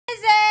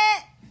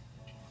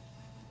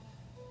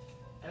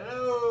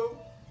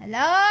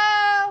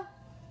Hello?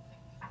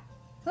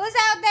 Who's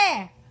out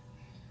there?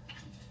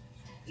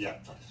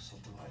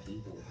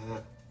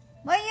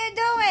 What are you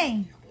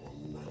doing?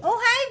 Oh,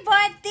 hi,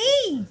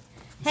 Barty.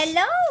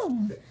 Hello.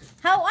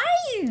 How are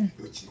you?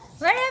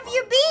 Where have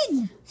you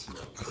been?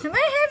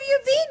 Where have you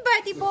been,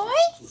 Barty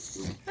boy?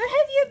 Where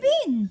have you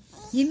been?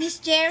 You miss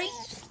Jerry?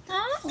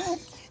 Huh?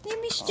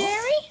 You miss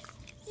Jerry?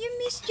 You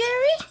miss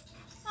Jerry?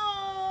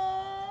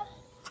 Oh,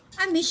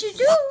 I miss you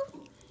too.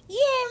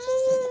 Yeah, moo,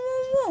 moo,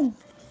 moo, moo.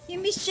 You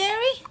miss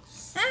Jerry?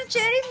 Huh?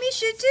 Jerry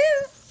miss you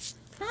too.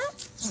 Huh?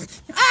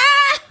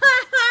 Ah!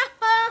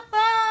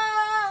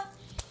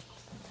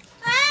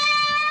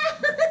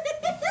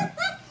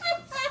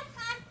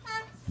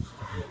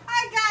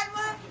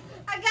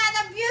 I got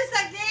abused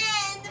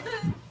again.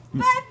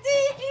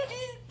 Buddy.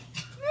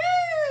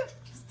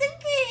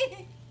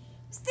 Stinky.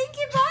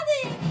 Stinky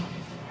body.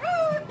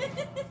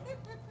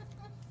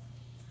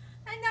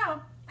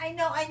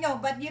 I know,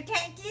 but you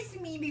can't kiss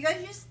me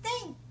because you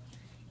stink.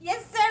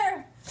 Yes,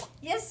 sir.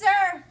 Yes,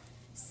 sir.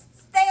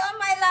 Stay on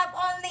my lap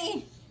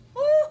only.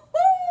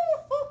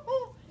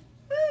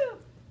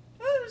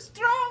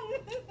 Strong.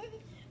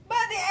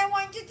 Buddy, I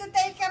want you to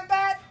take a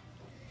bath.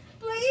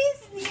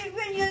 Please,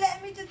 will you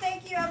let me to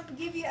take you up,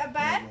 give you a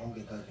bath?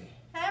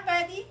 Huh,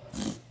 buddy?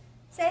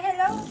 Say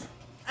hello.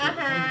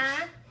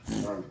 Uh-huh.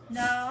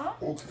 No?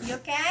 You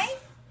okay?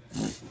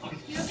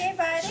 You okay,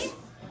 buddy?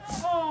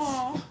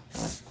 Oh.